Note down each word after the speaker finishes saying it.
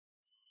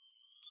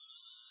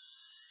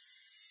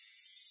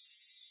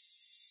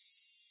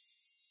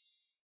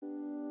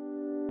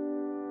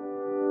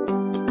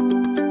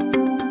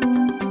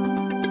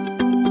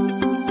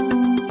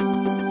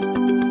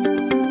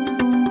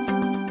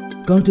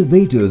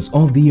cultivators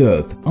of the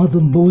earth are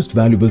the most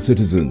valuable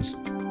citizens.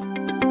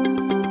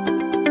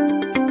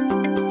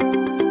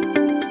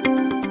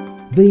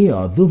 They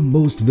are the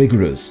most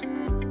vigorous,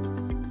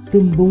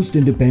 the most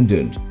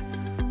independent,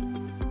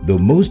 the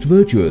most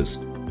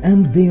virtuous,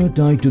 and they are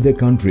tied to their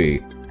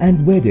country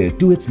and wedded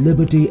to its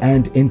liberty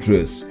and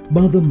interests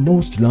by the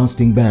most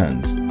lasting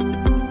bands.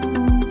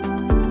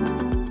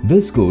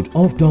 This quote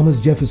of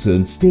Thomas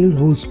Jefferson still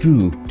holds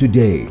true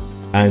today,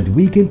 and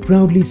we can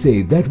proudly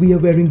say that we are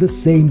wearing the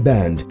same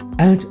band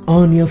at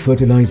Anya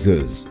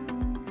Fertilizers.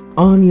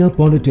 Anya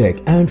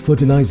Polytech and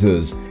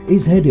Fertilizers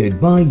is headed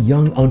by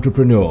young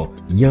entrepreneur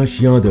Yash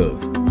Yadav.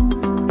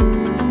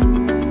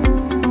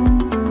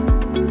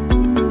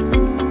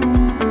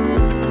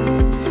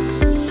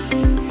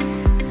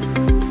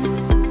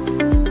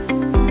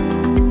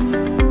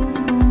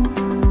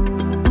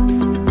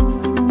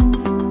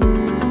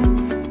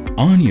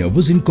 Anya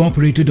was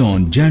incorporated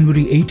on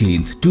January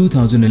 18,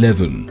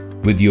 2011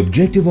 with the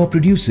objective of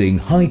producing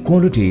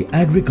high-quality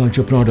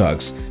agriculture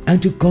products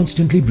and to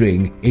constantly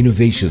bring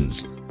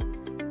innovations.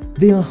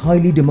 They are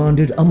highly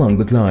demanded among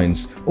the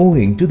clients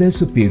owing to their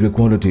superior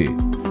quality.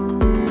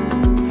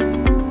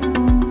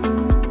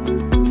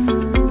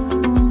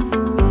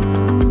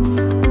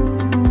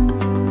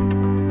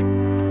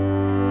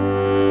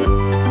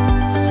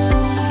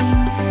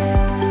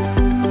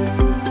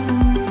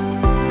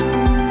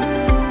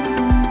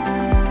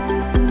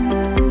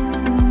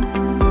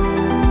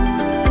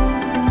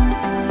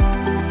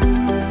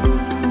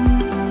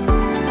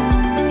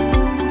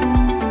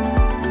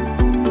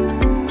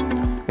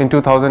 In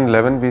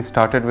 2011, we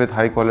started with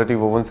high quality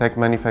woven sack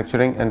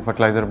manufacturing and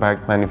fertilizer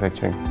bag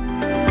manufacturing.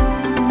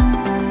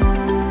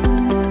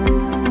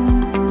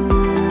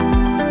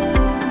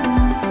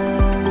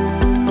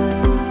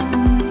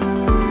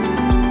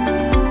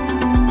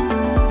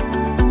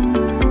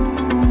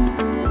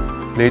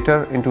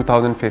 Later, in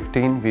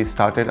 2015, we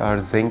started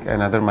our zinc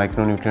and other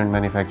micronutrient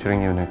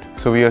manufacturing unit.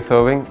 So we are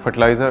serving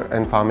fertilizer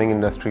and farming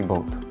industry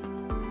both.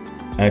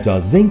 At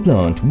our zinc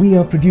plant, we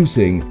are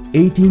producing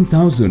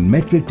 18,000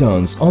 metric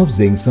tons of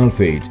zinc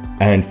sulfate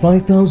and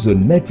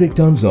 5,000 metric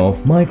tons of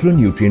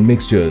micronutrient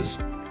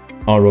mixtures.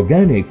 Our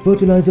organic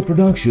fertilizer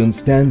production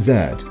stands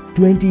at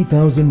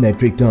 20,000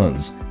 metric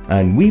tons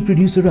and we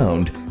produce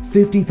around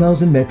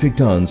 50,000 metric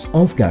tons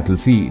of cattle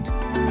feed.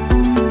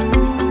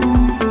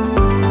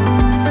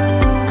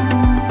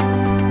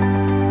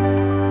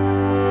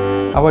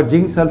 Our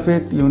zinc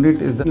sulfate unit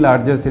is the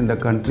largest in the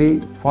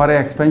country. For an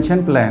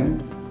expansion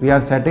plan, we are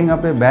setting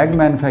up a bag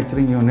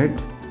manufacturing unit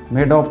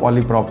made of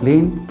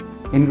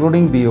polypropylene,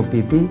 including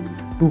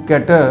BOPP, to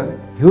cater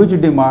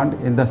huge demand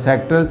in the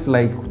sectors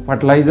like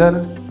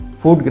fertilizer,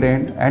 food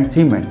grain and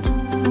cement.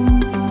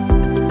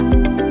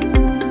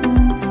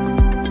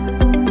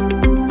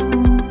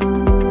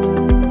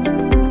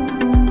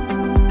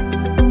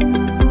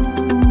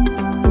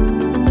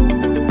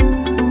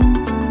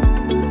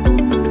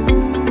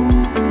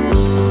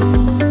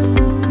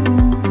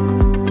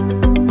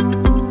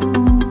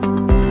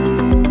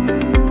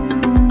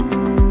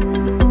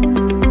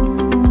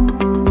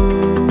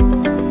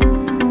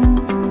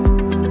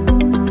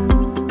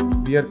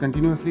 We are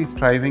continuously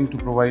striving to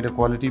provide a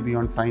quality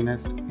beyond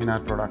finest in our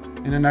products.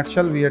 In a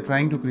nutshell, we are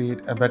trying to create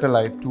a better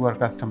life to our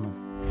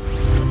customers.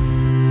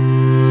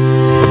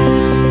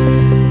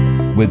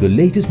 With the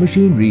latest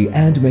machinery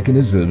and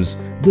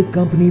mechanisms, the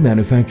company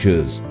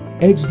manufactures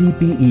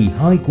HDPE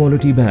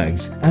high-quality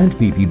bags and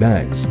PP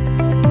bags.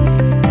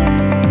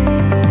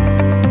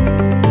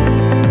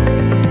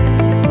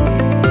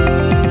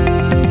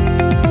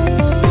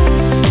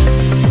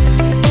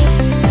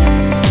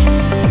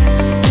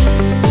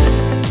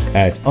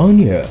 At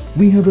Anya,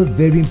 we have a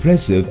very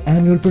impressive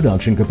annual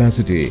production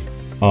capacity.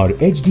 Our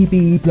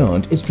HDPE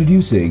plant is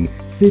producing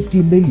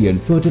 50 million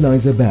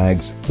fertilizer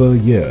bags per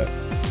year.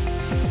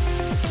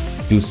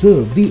 To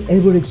serve the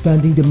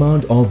ever-expanding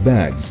demand of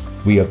bags,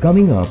 we are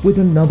coming up with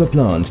another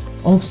plant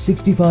of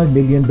 65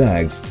 million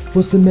bags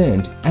for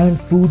cement and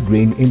food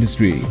grain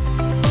industry.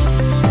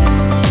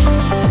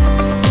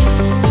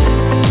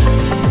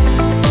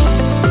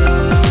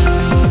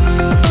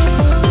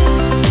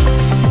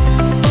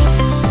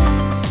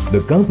 The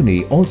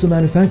company also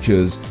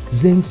manufactures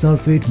zinc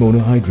sulfate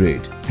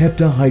monohydrate,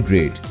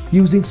 heptahydrate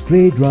using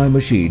spray dry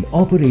machine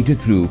operated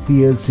through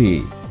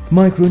PLC,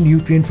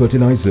 micronutrient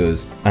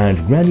fertilizers and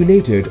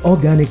granulated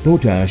organic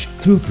potash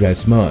through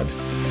press mud.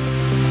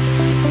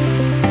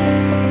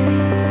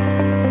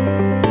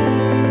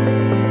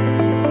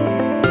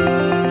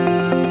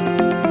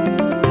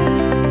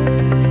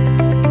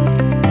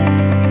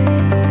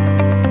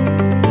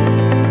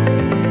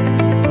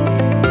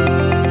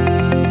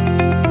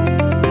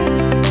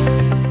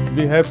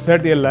 We have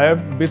set a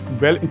lab with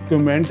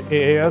well-equipment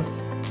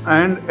AAS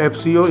and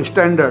FCO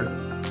standard.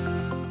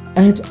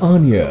 At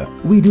Anya,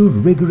 we do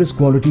rigorous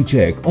quality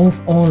check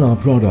of all our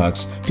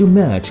products to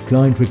match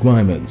client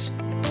requirements.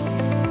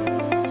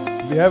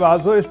 We have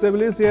also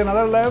established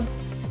another lab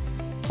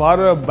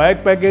for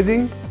bag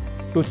packaging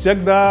to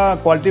check the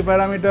quality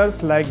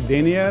parameters like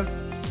denier,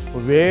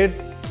 weight,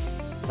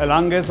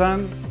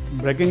 elongation,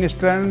 breaking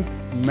strength,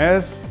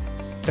 mesh,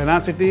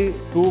 tenacity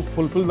to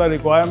fulfill the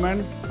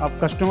requirement of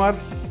customer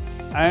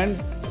and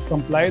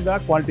comply the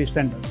quality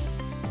standard.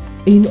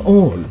 In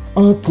all,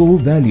 our core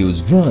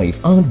values drive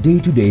our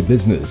day-to-day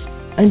business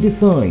and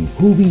define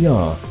who we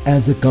are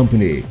as a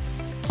company.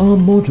 Our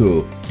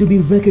motto: to be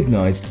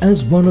recognized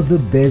as one of the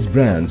best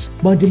brands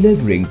by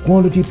delivering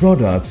quality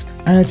products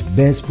at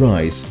best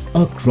price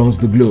across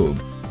the globe.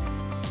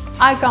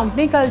 Our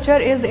company culture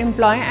is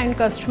employee and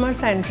customer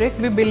centric.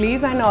 We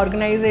believe an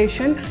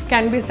organization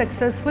can be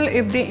successful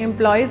if the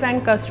employees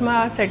and customer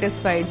are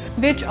satisfied,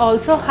 which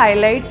also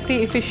highlights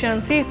the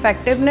efficiency,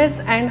 effectiveness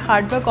and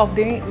hard work of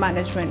the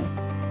management.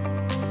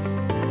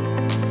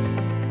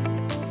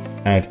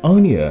 At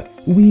Anya,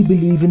 we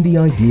believe in the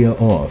idea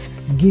of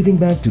giving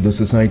back to the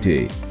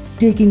society,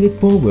 taking it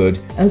forward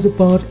as a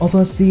part of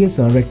our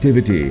CSR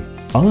activity.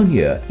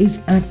 Anya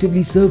is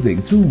actively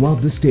serving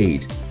throughout the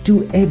state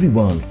to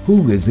everyone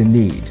who is in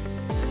need.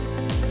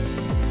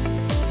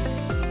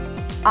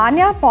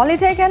 Anya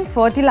Polytech and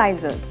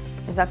Fertilizers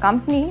is a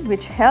company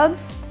which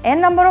helps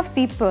n number of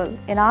people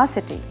in our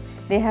city.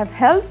 They have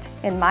helped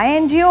in my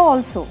NGO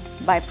also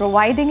by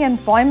providing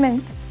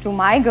employment to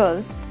my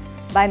girls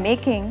by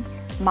making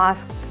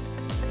masks.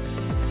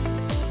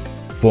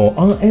 For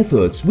our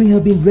efforts, we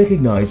have been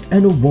recognized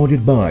and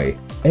awarded by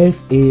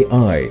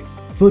FAI,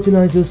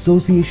 Fertilizers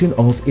Association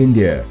of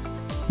India.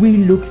 We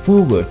look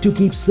forward to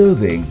keep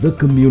serving the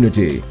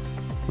community.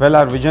 Well,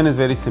 our vision is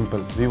very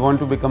simple. We want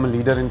to become a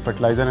leader in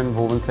fertilizer and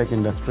woven sec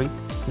industry.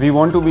 We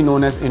want to be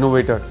known as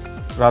innovators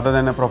rather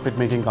than a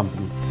profit-making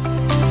company.